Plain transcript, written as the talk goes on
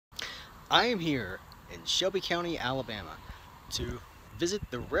I am here in Shelby County, Alabama to visit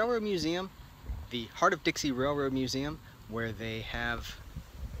the Railroad Museum, the Heart of Dixie Railroad Museum, where they have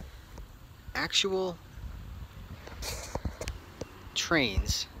actual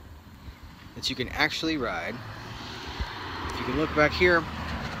trains that you can actually ride. If you can look back here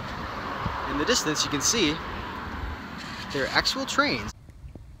in the distance, you can see they're actual trains.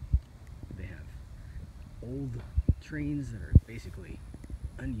 They have old trains that are basically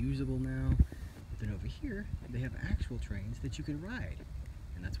unusable now, but then over here they have actual trains that you can ride,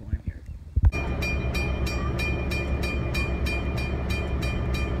 and that's why I'm here.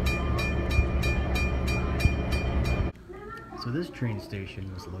 So this train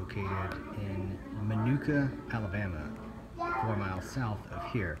station was located in Manuka, Alabama, 4 miles south of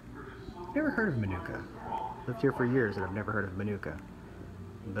here. Never heard of Manuka. Lived here for years and I've never heard of Manuka.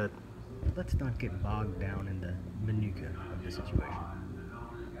 But let's not get bogged down in the Manuka of the situation.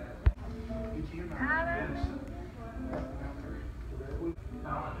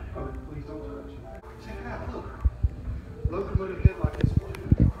 Please don't touch. Check it out, look. Locomotive head like this one.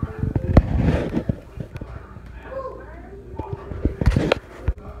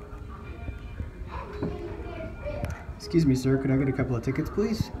 Excuse me, sir, could I get a couple of tickets,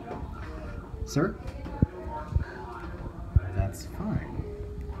 please? Sir? That's fine.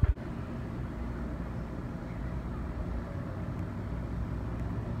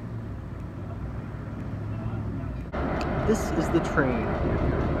 This is the train we're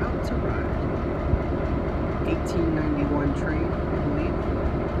about to ride. 1891 train, I believe.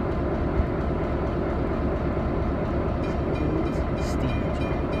 Old steam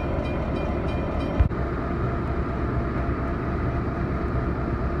engine.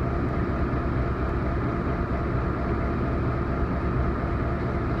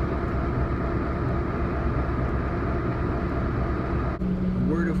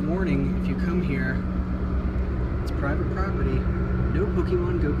 A word of warning, if you come here, it's private property. No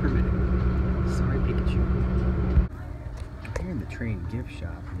Pokemon Go permitted. Sorry, Pikachu. Here in the train gift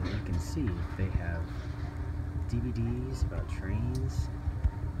shop, you can see they have DVDs about trains.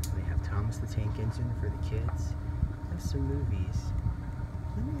 They have Thomas the Tank Engine for the kids. They have some movies.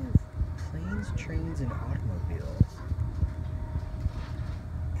 Then they have planes, trains, and automobiles.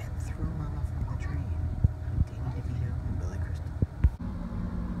 And Throw Mama from the Train. Danny DeVito and Billy Crystal.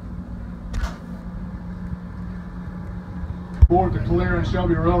 Aboard the Calera and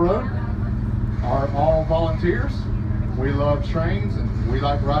Shelby Railroad are all volunteers. We love trains and we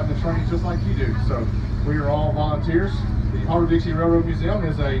like riding the trains just like you do. So we are all volunteers. The Heart of Dixie Railroad Museum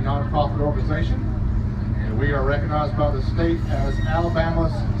is a non-profit organization, and we are recognized by the state as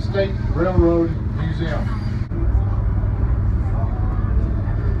Alabama's State Railroad Museum.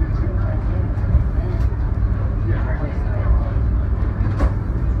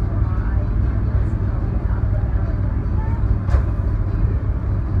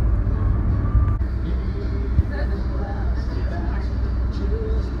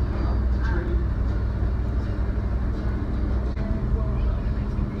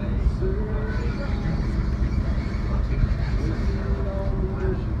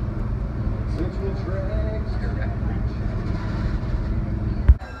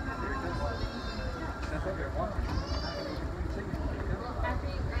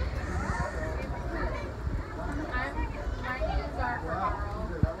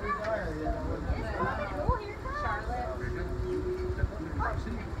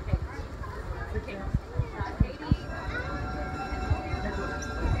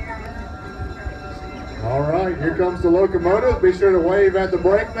 All right, here comes the locomotive. Be sure to wave at the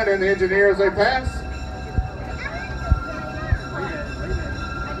brakeman and the engineer as they pass.